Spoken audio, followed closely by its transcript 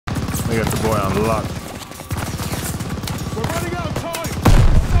They got the boy on lock. We're running out of time.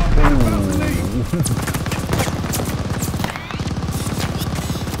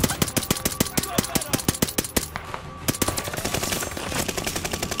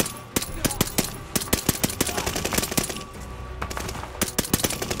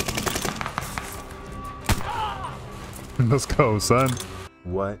 Let's go, son.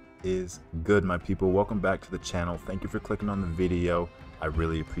 What is good, my people? Welcome back to the channel. Thank you for clicking on the video. I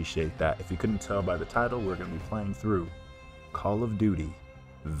really appreciate that. If you couldn't tell by the title, we're going to be playing through Call of Duty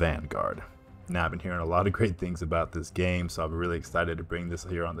Vanguard. Now, I've been hearing a lot of great things about this game, so I'm really excited to bring this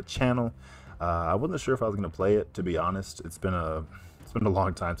here on the channel. I wasn't sure if I was going to play it, to be honest. It's been a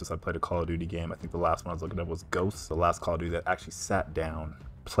long time since I played a Call of Duty game. I think the last one I was looking at was Ghosts, the last Call of Duty that actually sat down,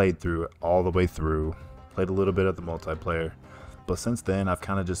 played through it all the way through, played a little bit of the multiplayer. But since then, I've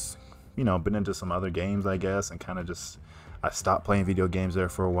kind of just, you know, been into some other games, I guess, and kind of just, I stopped playing video games there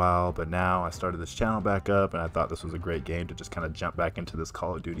for a while, but now I started this channel back up, and I thought this was a great game to just kind of jump back into this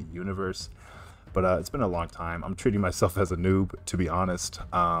Call of Duty universe. But it's been a long time. I'm treating myself as a noob, to be honest.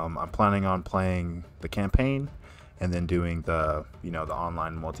 I'm planning on playing the campaign and then doing the, you know, the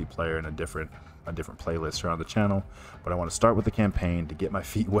online multiplayer in a different playlist here on the channel. But I want to start with the campaign to get my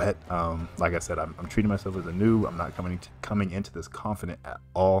feet wet. Like I said, I'm treating myself as a noob. I'm not coming into this confident at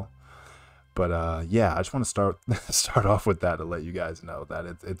all. But yeah, I just want to start off with that to let you guys know that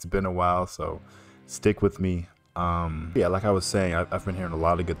it's been a while, so stick with me. Yeah, like I was saying, I've been hearing a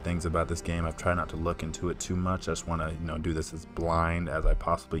lot of good things about this game. I've tried not to look into it too much. I just want to, you know, do this as blind as I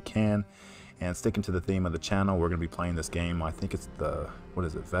possibly can. And sticking to the theme of the channel, we're going to be playing this game. I think it's the, what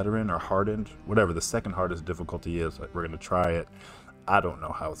is it, veteran or hardened? Whatever the second hardest difficulty is, we're going to try it. I don't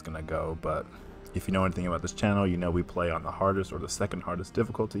know how it's going to go, but if you know anything about this channel, you know we play on the hardest or the second hardest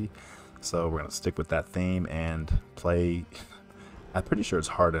difficulty. So we're going to stick with that theme and play, I'm pretty sure it's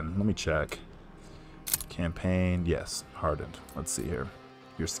hardened. Let me check. Campaign, yes, hardened. Let's see here.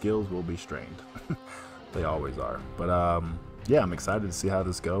 Your skills will be strained. They always are. But yeah, I'm excited to see how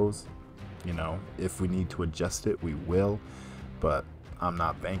this goes. You know, if we need to adjust it, we will, but I'm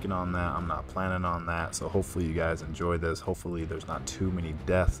not banking on that. I'm not planning on that. So hopefully you guys enjoy this. Hopefully there's not too many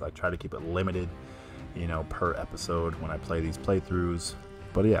deaths. I try to keep it limited, you know, per episode when I play these playthroughs.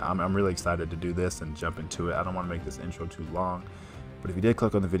 But yeah, I'm really excited to do this and jump into it. I don't want to make this intro too long, but if you did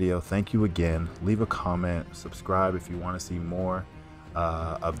click on the video, thank you again. Leave a comment, subscribe if you want to see more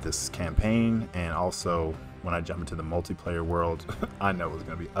of this campaign, and also when I jump into the multiplayer world, I know it's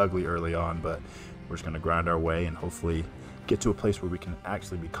going to be ugly early on, but we're just going to grind our way and hopefully get to a place where we can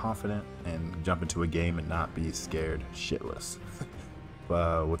actually be confident and jump into a game and not be scared shitless.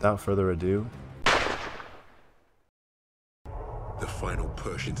 Without further ado. The final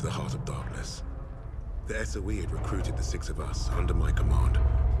push into the heart of darkness. The SOE had recruited the 6 of us under my command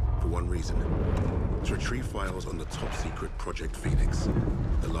for one reason: to retrieve files on the top-secret Project Phoenix,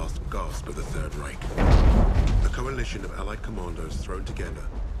 the last gasp of the Third Reich. A coalition of Allied commandos thrown together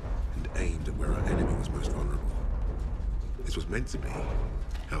and aimed at where our enemy was most vulnerable. This was meant to be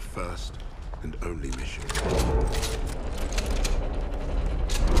our first and only mission.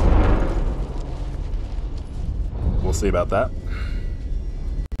 We'll see about that.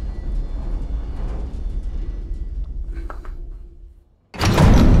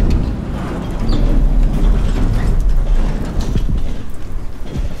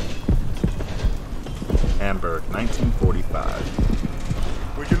 Hamburg,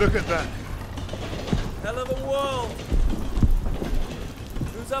 1945. Would you look at that? Hell of a world!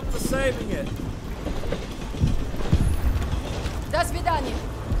 Who's up for saving it? До свидания.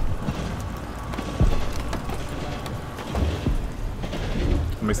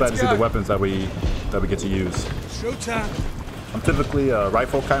 I'm excited to see the weapons that we get to use. Showtime. I'm typically a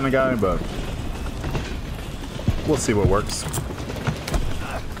rifle kind of guy, but we'll see what works.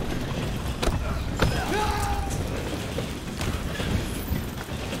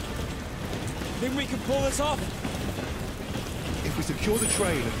 Think we can pull this off? If we secure the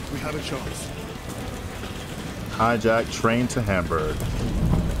train, we have a chance. Hijack train to Hamburg.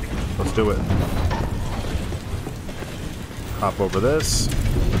 Let's do it. Hop over this.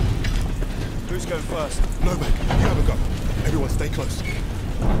 Who's going first? No, man, you have a go. Everyone stay close.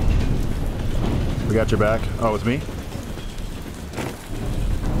 We got your back. Oh, it's me?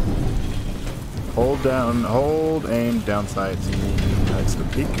 Hold down, hold, aim, down sights. That's the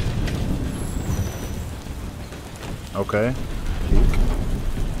peak. Okay. Peek.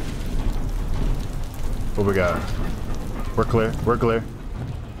 What we got? We're clear. We're clear.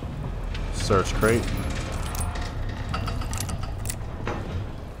 Search crate.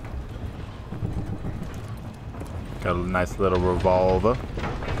 Got a nice little revolver.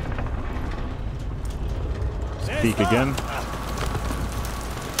 peek again.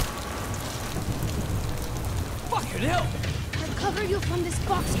 Fucking hell! I'll cover you from this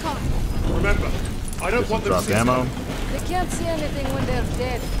boxcar. Remember, I don't want them Drop seeing ammo. They can't see anything when they're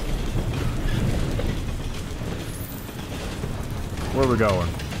dead. Where are we going?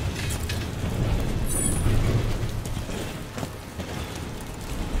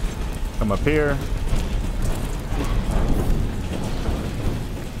 Come up here.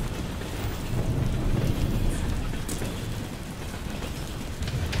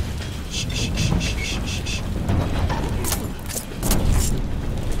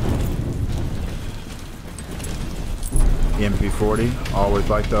 MP40, always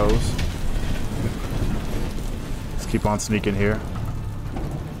like those. Let's keep on sneaking here.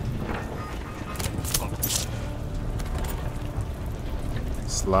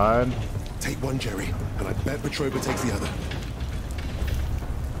 Slide. Take one, Jerry, and I bet Petrova takes the other.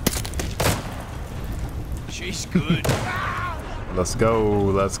 She's good. Let's go,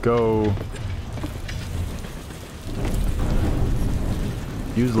 let's go.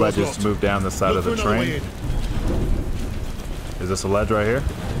 Use ledges to move down the side of the train. Is this a ledge right here?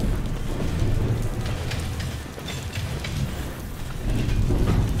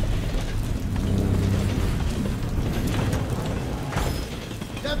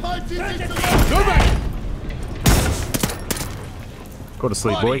 Go to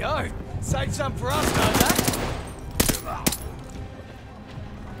sleep, boy. Save some for us, know that?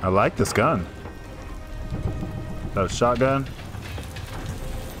 I like this gun. That a shotgun?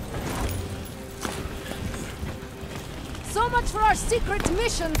 So much for our secret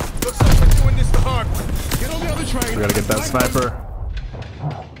mission. Looks like we're doing this the hard way. Get on the other train. We gotta get that sniper.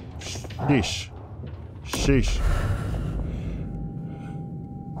 Sheesh. Sheesh.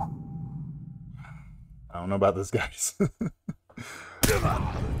 I don't know about this, guys.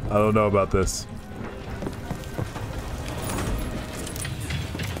 I don't know about this.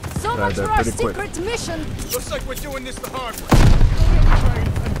 So much for our pretty quick. secret mission. Looks like we're doing this the hard way. Get on the other train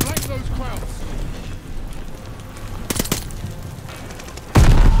and blank those crowds.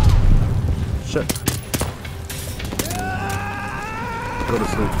 Shit. Go to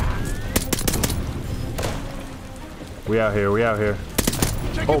sleep. We out here, we out here.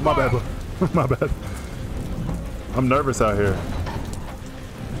 Oh, my bad, bro. My bad. I'm nervous out here.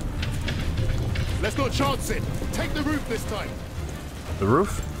 Let's not chance it. Take the roof this time. The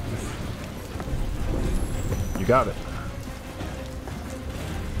roof? You got it.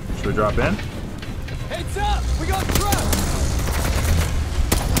 Should we drop in? Heads up! We got trucks!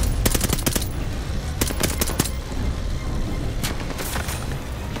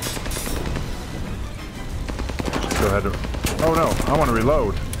 Go ahead. Oh no, I want to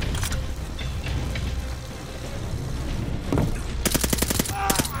reload.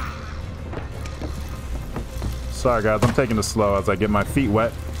 Sorry guys, I'm taking it slow as I get my feet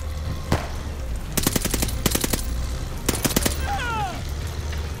wet.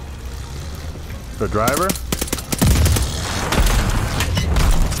 The driver?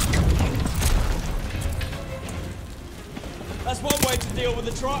 That's one way to deal with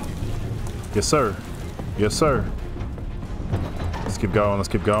the truck. Yes sir. Yes sir. Let's keep going, let's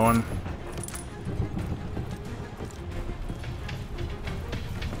keep going.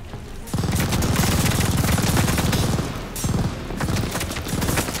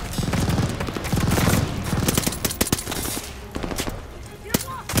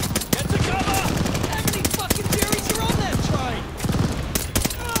 Get to cover! How many fucking Jerrys are on that train?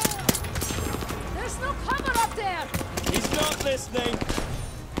 There's no cover up there. He's not listening.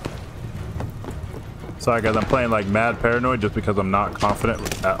 Sorry guys, I'm playing like mad paranoid just because I'm not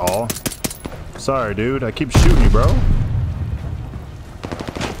confident at all. Sorry dude, I keep shooting you, bro.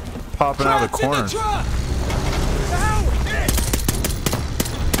 Popping out of the corners.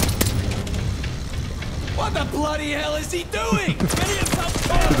 What the bloody hell is he doing?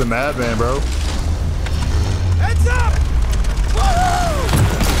 He's a madman, bro. Heads up! Woohoo!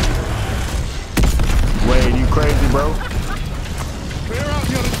 Wade, you crazy, bro? Clear out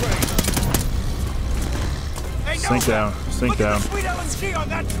the other train. Hey, no, Sink down, sink down. Look at the sweet LSG on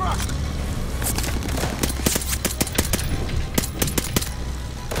that truck.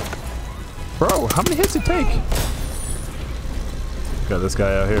 Bro, how many hits did it take? Got this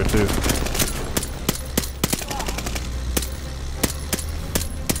guy out here too.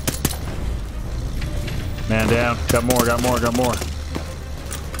 Man down. Got more, got more, got more.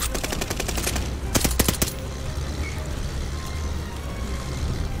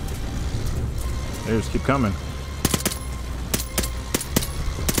 They just keep coming.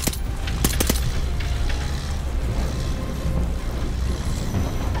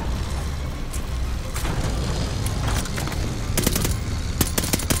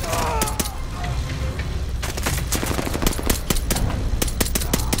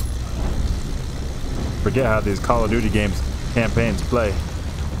 forget how these Call of Duty games campaigns play.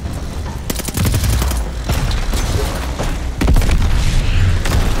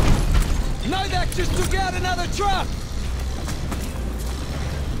 No, that just took out another truck!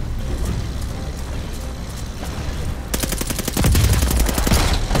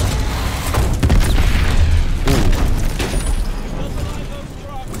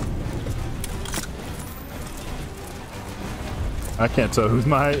 I can't tell who's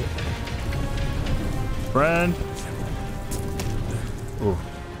my friend. Ooh.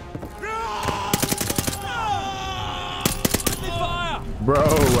 Bro,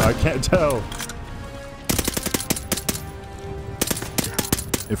 I can't tell.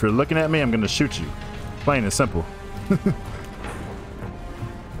 If you're looking at me, I'm gonna shoot you. Plain and simple.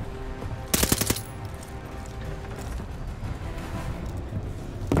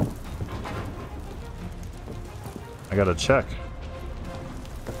 I gotta check.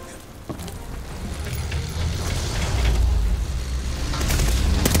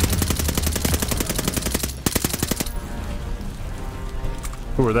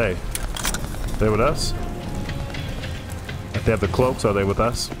 Who are they? They with us? If they have the cloaks, are they with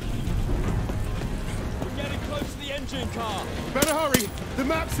us? We're getting close to the engine car. Better hurry. The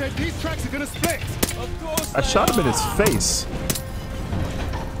map said these tracks are gonna split. Of course I shot him in his face.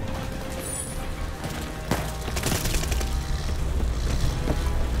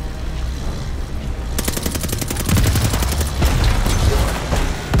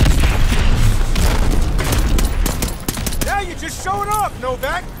 Now you're just showing off,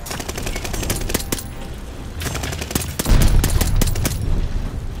 Novak.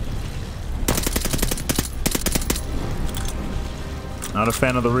 Not a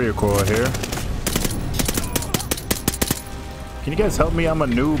fan of the recoil here. Can you guys help me? I'm a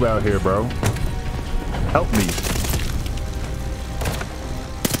noob out here, bro. Help me.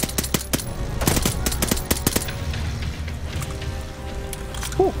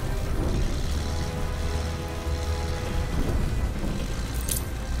 Whew.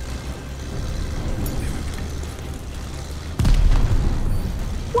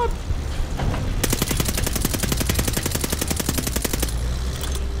 What?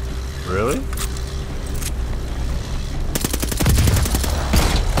 Really?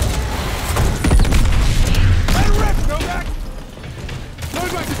 Let it rip, Novak!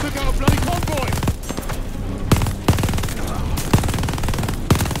 Novak just took out a bloody convoy!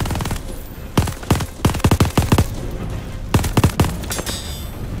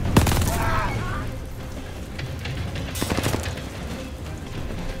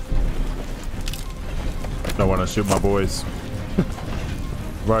 Don't want to shoot my boys.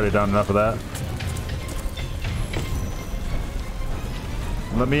 I've already done enough of that.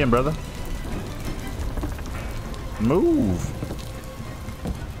 Let me in, brother. Move.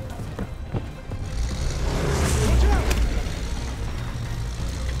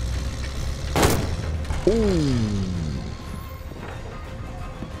 Ooh.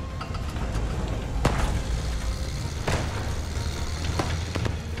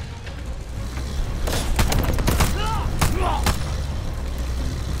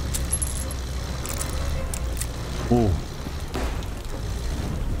 Ooh.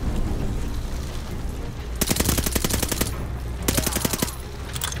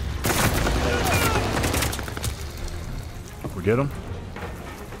 We get him.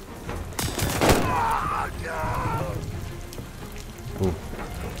 Ooh.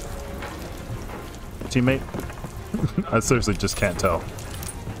 Teammate? I seriously just can't tell.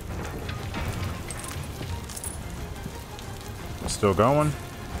 Still going.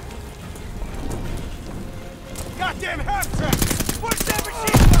 Goddamn half-track! Push that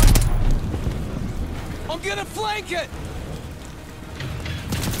machine gun! I'm gonna flank it!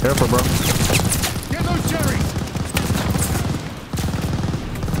 Careful, bro. Get those cherries!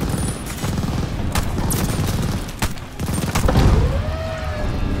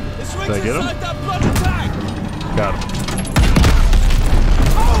 The swing's Did I get him? inside that bloody tank! Got him.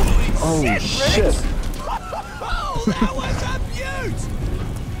 Holy Oh, shit. Riggs! Oh, that was a beaut!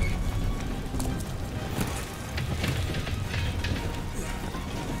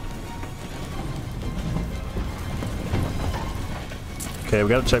 Okay, we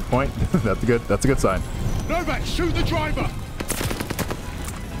got a checkpoint. That's a good sign. Novak, shoot the driver!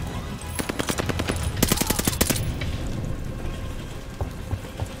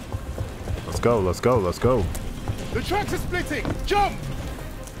 Let's go, let's go, let's go. The tracks are splitting! Jump!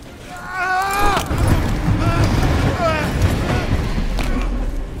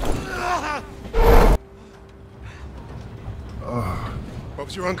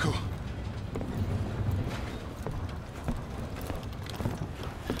 Bob's your uncle.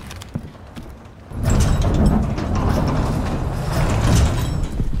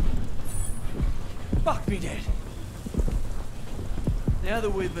 be dead. Now that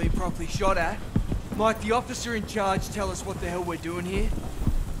we've been properly shot at, might the officer in charge tell us what the hell we're doing here?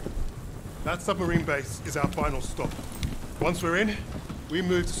 That submarine base is our final stop. Once we're in, we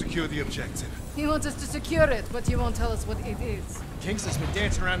move to secure the objective. He wants us to secure it, but he won't tell us what it is. Kingston's been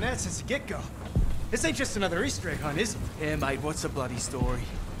dancing around that since the get-go. This ain't just another Easter egg hunt, is it? Yeah, mate, what's the bloody story?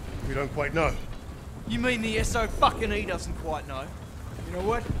 We don't quite know. You mean the SO fucking E doesn't quite know? You know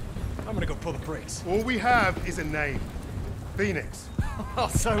what? I'm gonna go pull the brakes. All we have is a name. Phoenix.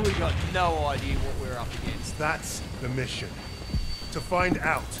 Oh, so we got no idea what we're up against. That's the mission. To find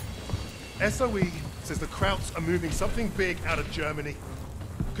out. SOE says the Krauts are moving something big out of Germany.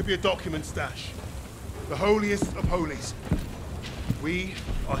 Could be a document stash. The holiest of holies. We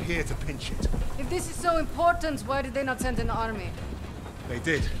are here to pinch it. If this is so important, why did they not send an army? They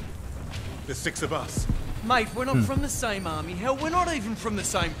did. There's 6 of us. Mate, we're not from the same army. Hell, we're not even from the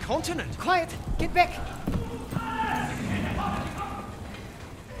same continent. Quiet! Get back!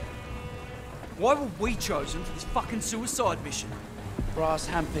 Why were we chosen for this fucking suicide mission? Brass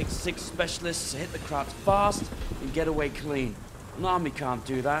handpicked 6 specialists to hit the Krauts fast and get away clean. An army can't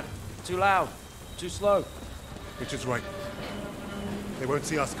do that. Too loud. Too slow. Richard's right. They won't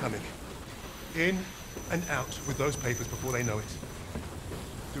see us coming. In and out with those papers before they know it.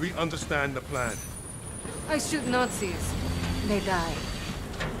 Do we understand the plan? I shoot Nazis. They die.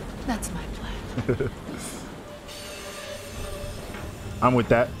 That's my plan. I'm with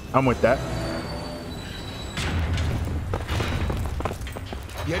that. I'm with that.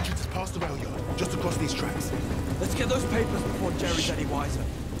 The entrance is past the rail yard, just across these tracks. Let's get those papers before Jerry's any wiser.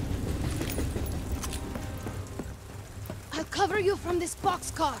 I'll cover you from this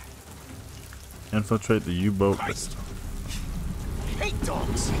boxcar. Infiltrate the U-boat. Hate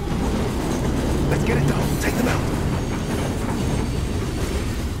dogs! Let's get it done. Take them out.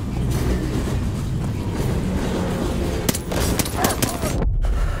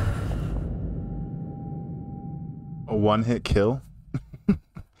 A one-hit kill?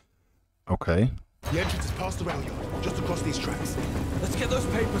 Okay. The entrance is past the rail yard, just across these tracks. Let's get those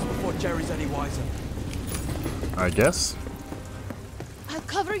papers before Jerry's any wiser. I guess. I'll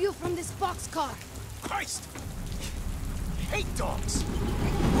cover you from this boxcar. Christ! Hate dogs!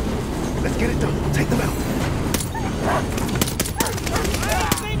 Let's get it done. Take them out.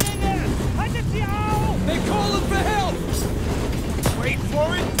 They're calling for help! Wait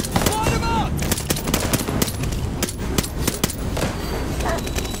for it! Line them up!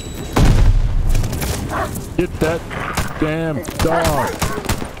 Get that damn dog.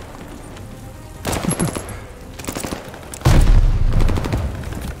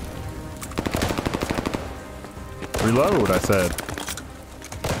 Reload, I said.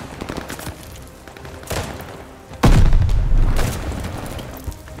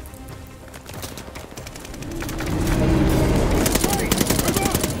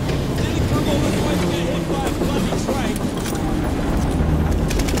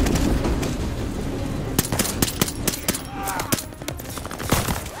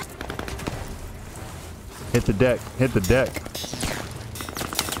 Hit the deck, hit the deck.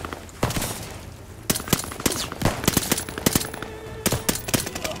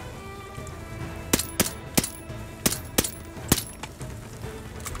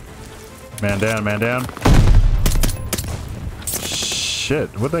 Man down, man down. Shit,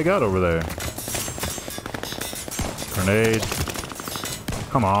 what they got over there? Grenade.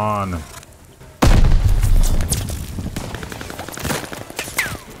 Come on.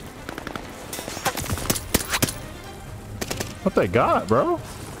 What they got, bro?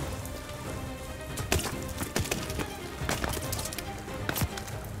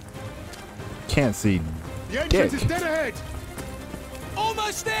 Can't see. The entrance is dead ahead.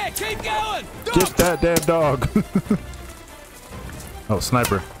 Almost there! Keep going! Get that damn dog. Oh,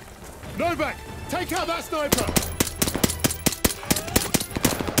 sniper. Novak, take out that sniper.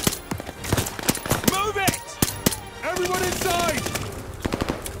 Move it! Everyone inside.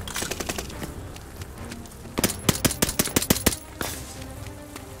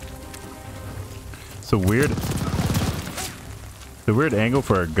 It's a weird angle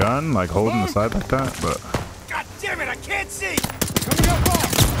for a gun, like holding the side like that, but God damn it, I can't see! Coming up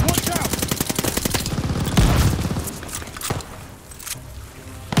fast. Watch out.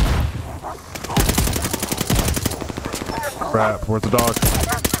 crap, where's the dog?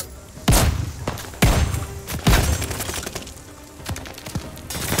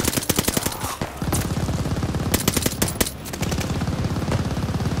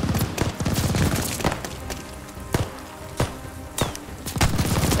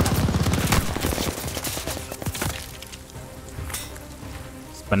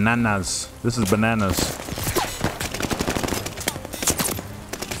 Bananas. This is bananas.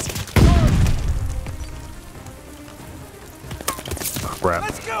 Oh, crap.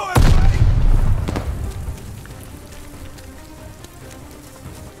 Let's go, everybody!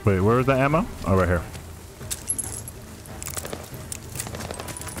 Wait, where's the ammo? Oh, right here.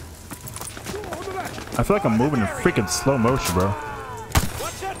 I feel like I'm moving in freaking slow motion, bro.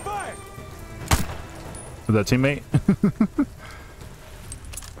 Watch that fire! Is that teammate?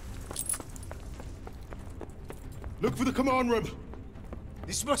 Look for the command room.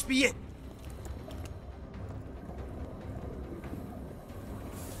 This must be it.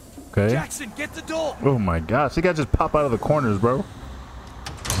 Okay. Jackson, get the door! Oh my gosh, you guys just pop out of the corners, bro.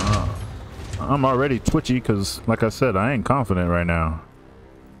 I'm already twitchy because, like I said, I ain't confident right now.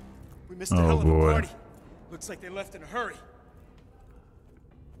 We missed a hell of a boy. party. Looks like they left in a hurry.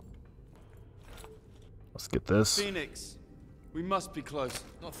 Let's get this. Phoenix, we must be close.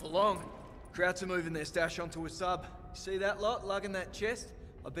 Not for long. Krauts are moving their stash onto a sub. See that lot lugging that chest?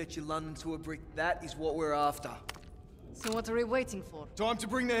 I bet you London to a brick. That is what we're after. So what are we waiting for? Time to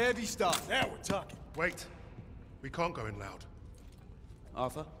bring the heavy stuff. Now we're talking. Wait. We can't go in loud.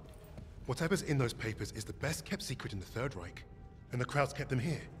 Arthur? Whatever's in those papers is the best kept secret in the Third Reich. And the Krauts kept them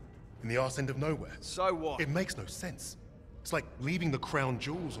here, in the arse end of nowhere. So what? It makes no sense. It's like leaving the crown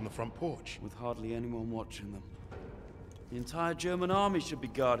jewels on the front porch. With hardly anyone watching them. The entire German army should be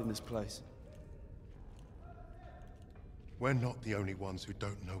guarding this place. We're not the only ones who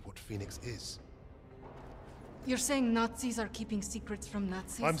don't know what Phoenix is. You're saying Nazis are keeping secrets from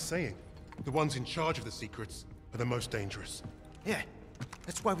Nazis? I'm saying the ones in charge of the secrets are the most dangerous. Yeah,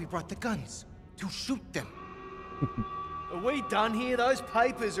 that's why we brought the guns. To shoot them. Are we done here? Those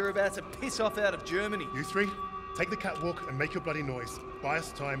papers are about to piss off out of Germany. You three, take the catwalk and make your bloody noise. Buy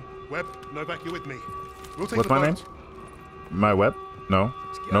us time. Webb, Novak, you're with me. We'll take What's the my boat. name? My web? No.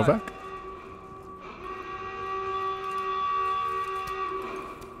 go. Novak?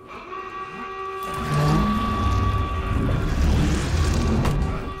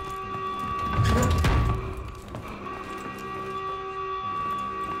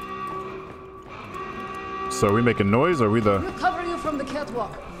 So are we making noise or are we the... We'll cover you from the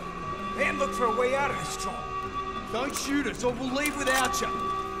catwalk. And look for a way out of this trouble. Don't shoot us or we'll leave without you.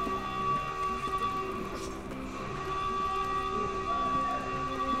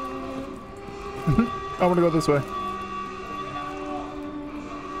 I want to go this way.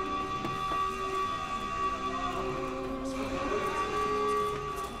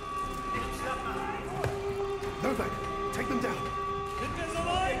 Novak, take them down.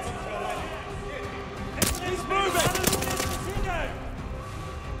 He's moving!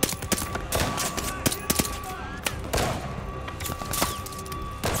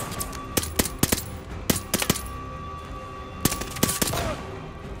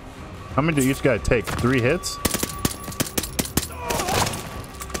 How many do each guy take? 3 hits?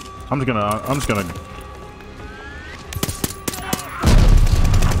 I'm just gonna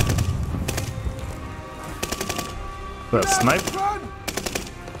that snipe?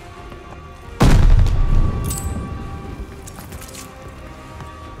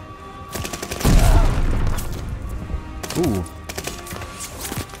 Ooh.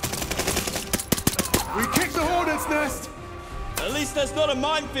 We kicked the hornet's nest! At least there's not a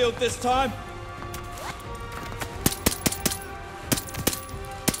minefield this time.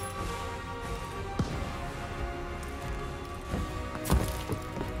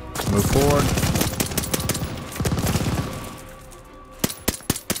 Move forward.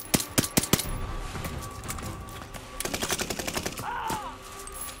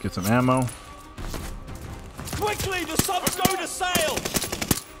 Get some ammo. Quickly, the sub's going to sail!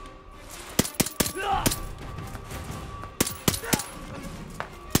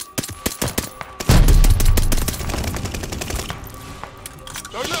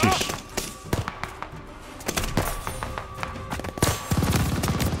 Sheesh.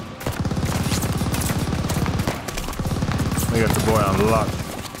 They got the boy on lock.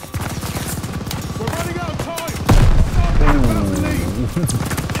 We're running out of time! Stop enough to leave!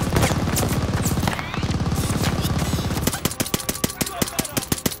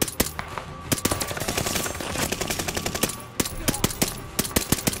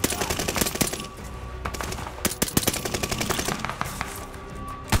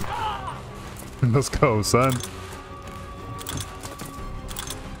 Let's go, son.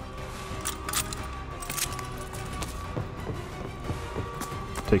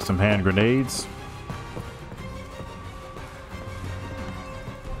 Take some hand grenades.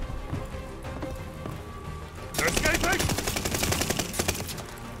 They're escaping!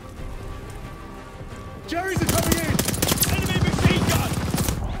 Jerry's are coming in! Enemy machine gun!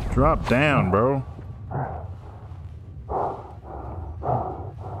 Drop down, bro.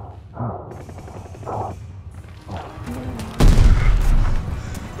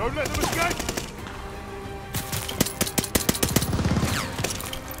 Don't let them escape!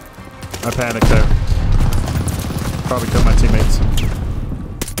 I panicked there. Probably killed my teammates.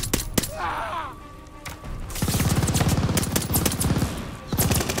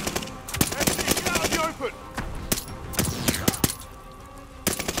 Get out of the open!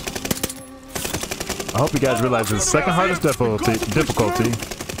 I hope you guys realize it's the second hardest difficulty.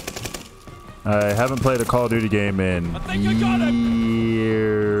 I haven't played a Call of Duty game in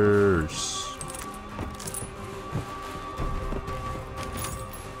years.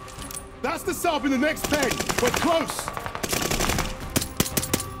 That's the sub in the next pen. We're close.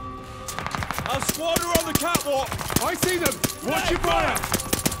 Our squad are on the catwalk. I see them. Watch your fire.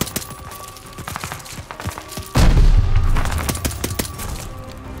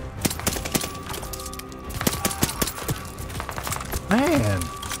 Man,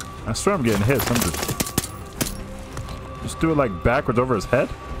 I swear I'm getting hit. So I'm just do it like backwards over his head.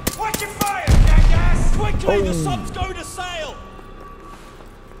 Watch your fire, jackass! Quickly, the sub's going to sail.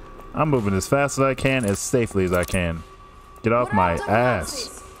 I'm moving as fast as I can, as safely as I can. Get off my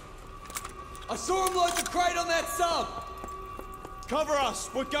ass. I saw him load the crate on that sub. Cover us.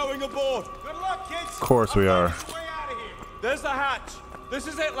 We're going aboard. Good luck, kids. Of course we are. Way out of here. There's the hatch. This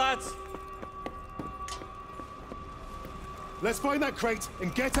is it, lads. Let's find that crate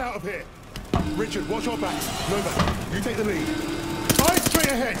and get out of here. Richard, watch our backs. Nova, you take the lead. Eyes straight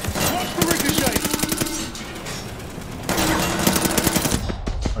ahead. Watch the ricochet.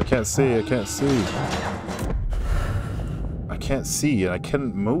 I can't see. I can't see. I can't see, and I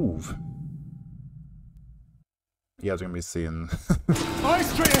couldn't move. You guys are gonna be seeing.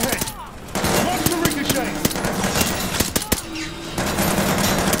 Eyes straight ahead. Watch the ricochet.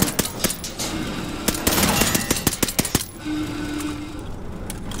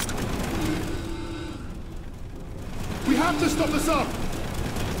 We have to stop the sub.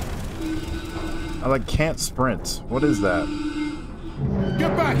 I like can't sprint. What is that?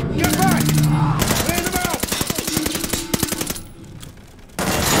 Get back! Get back! Clear them out!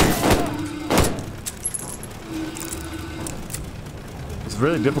 It's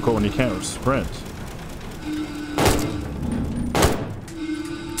really difficult when you can't sprint.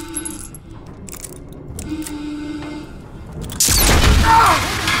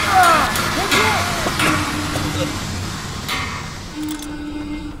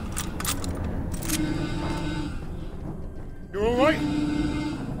 You're all right?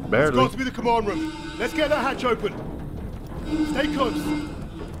 Barely. It's got to be the command room. Let's get that hatch open. Stay close.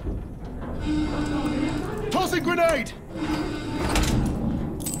 Toss a grenade!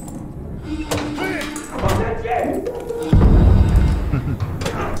 Clear!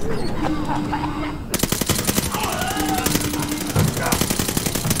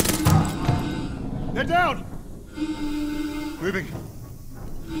 They're down! Moving.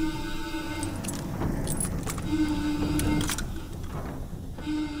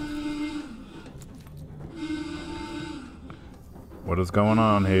 What is going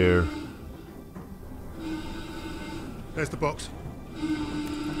on here? There's the box.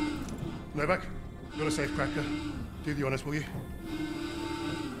 Novak, you're a safe cracker. Do the honors, will you?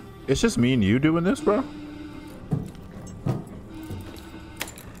 It's just me and you doing this, bro?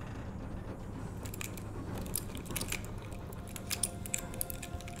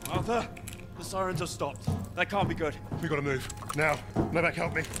 Arthur, the sirens have stopped. That can't be good. We gotta move. Now. Novak,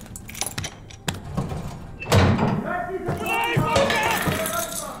 help me.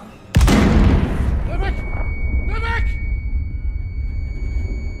 Novak! Novak!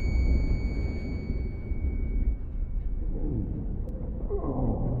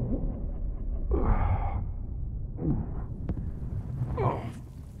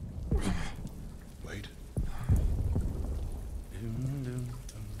 Wait.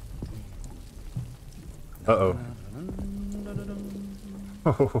 Uh-oh.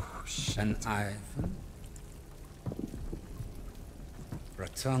 Oh, shit. An Ivan?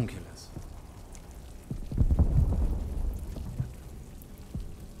 Rectangulars.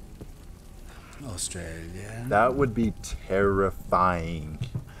 Australia. That would be terrifying.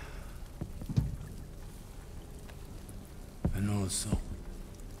 And also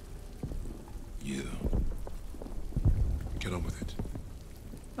You. Get on with it.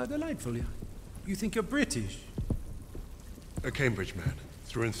 delightful. You think you're British? A Cambridge man,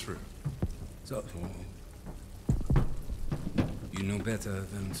 through and through. So you know better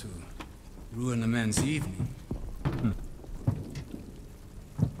than to ruin a man's evening.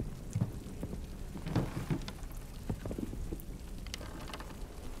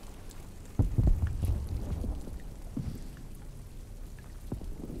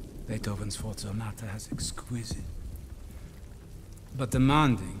 Beethoven's Fourth Sonata has exquisite, but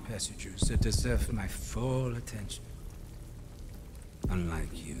demanding passages that deserve my full attention.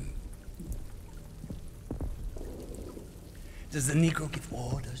 Unlike you. Does the Negro give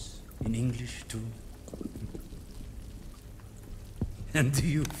orders in English too? And do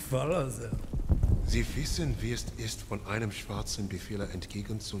you follow them? Sie wissen, wie es ist, von einem schwarzen Befehler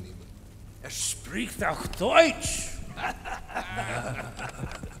entgegenzunehmen. Spricht auch Deutsch!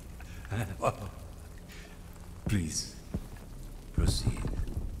 Please, proceed.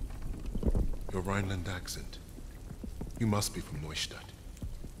 Your Rhineland accent. You must be from Neustadt.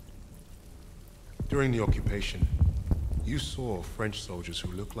 During the occupation, you saw French soldiers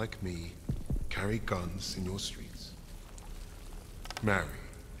who look like me carry guns in your streets. Marry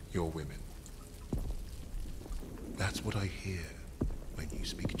your women. That's what I hear when you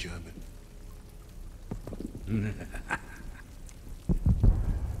speak German.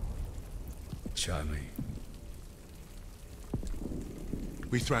 Charming.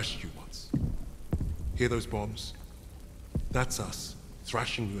 We thrashed you once. Hear those bombs? That's us,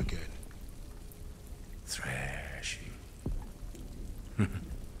 thrashing you again. Thrashing.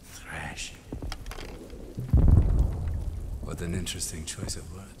 Thrashing. What an interesting choice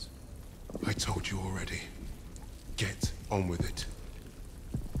of words. I told you already. Get on with it.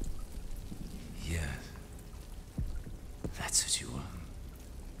 Yes. That's what you want.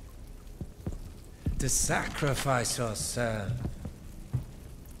 To sacrifice yourself.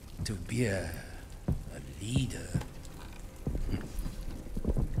 To be a leader.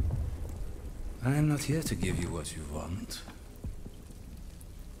 I am not here to give you what you want.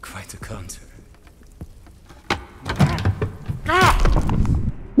 Quite the contrary.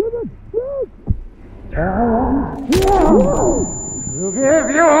 To give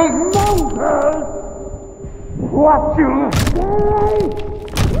you mongrels what you say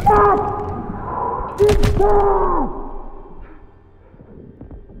not deserve!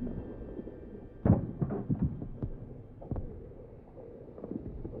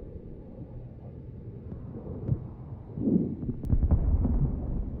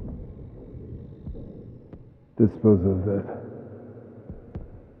 Dispose of that.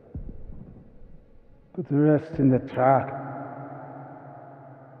 Put the rest in the truck.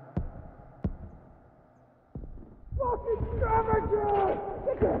 Fucking savages!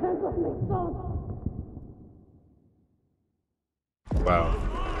 Get your hands off me, son! Wow.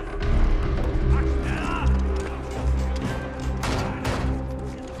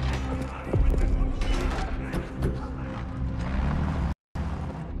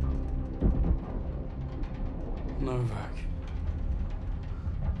 Novak.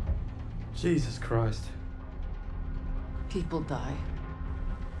 Jesus Christ. People die.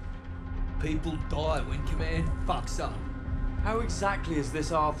 People die when command fucks up. How exactly is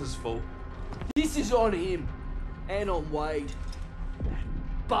this Arthur's fault? This is on him. And on Wade. That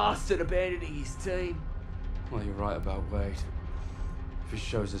bastard abandoning his team. Well, you're right about Wade. If he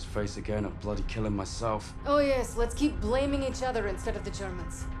shows his face again, I'll bloody kill him myself. Oh yes, let's keep blaming each other instead of the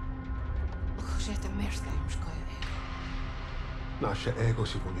Germans. Nasze ego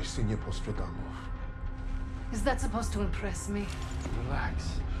się w niej nie postrzegało. Is that supposed to impress me?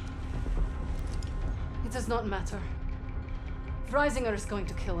 Relax. It does not matter. Freisinger is going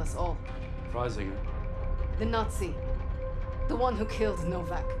to kill us all. Freisinger? The Nazi. The one who killed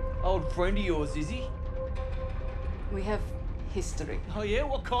Novak. Old friend of yours, is he? We have history. Oh yeah?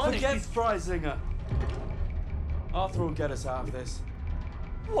 What kind Forget of... Freisinger! Arthur will get us out of this.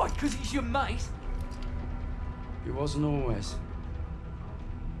 What, because he's your mate? He wasn't always.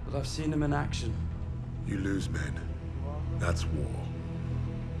 But I've seen him in action. You lose men. That's war.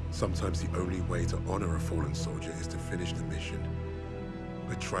 Sometimes the only way to honor a fallen soldier is to finish the mission.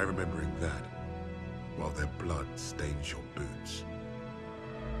 But try remembering that while their blood stains your boots.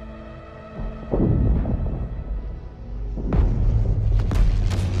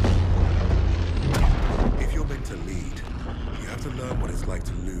 If you're meant to lead, you have to learn what it's like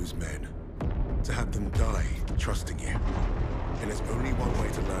to lose men. To have them die trusting you. And there's only one way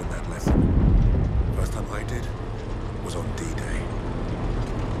to learn that lesson. First time I did was on D-Day.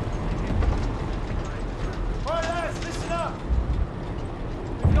 All right, lads, listen up!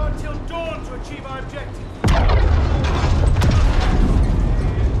 We've got until dawn to achieve our objective.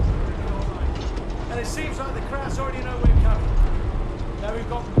 And it seems like the Krauts already know we're coming. Now we've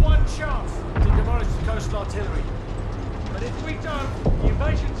got one chance to demolish the coastal artillery. But if we don't, the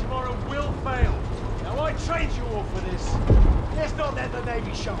invasion tomorrow will fail. Now I trained you all for this. Let's not let the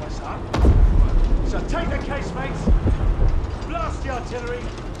Navy show us up. So take the casemates, blast the artillery,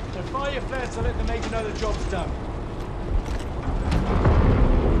 and fire your flares to let the Navy know the job's done.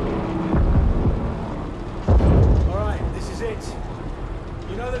 is it.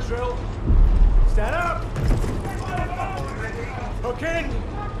 You know the drill. Stand up! Hook in!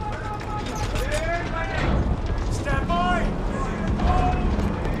 Stand by!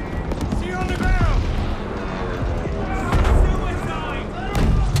 See you on the ground!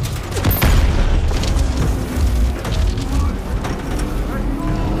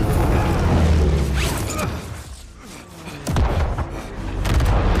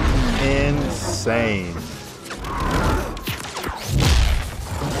 Insane.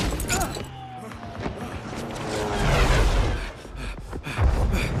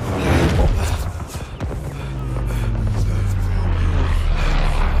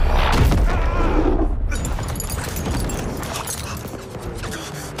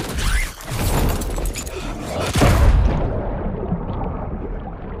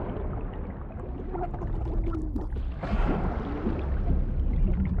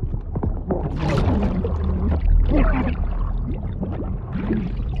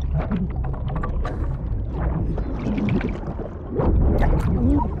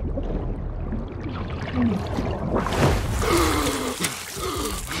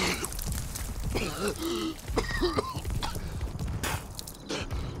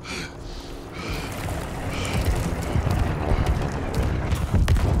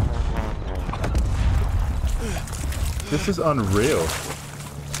 This is unreal.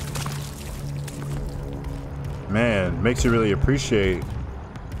 Man, makes you really appreciate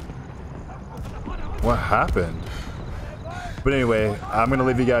what happened. But anyway, I'm gonna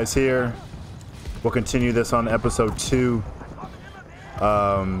leave you guys here. We'll continue this on episode 2.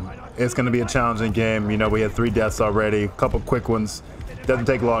 It's gonna be a challenging game. You know, we had 3 deaths already, a couple quick ones. Doesn't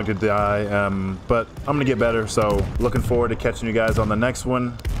take long to die, but I'm gonna get better. So looking forward to catching you guys on the next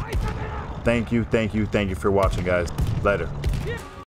one. Thank you for watching, guys. Later.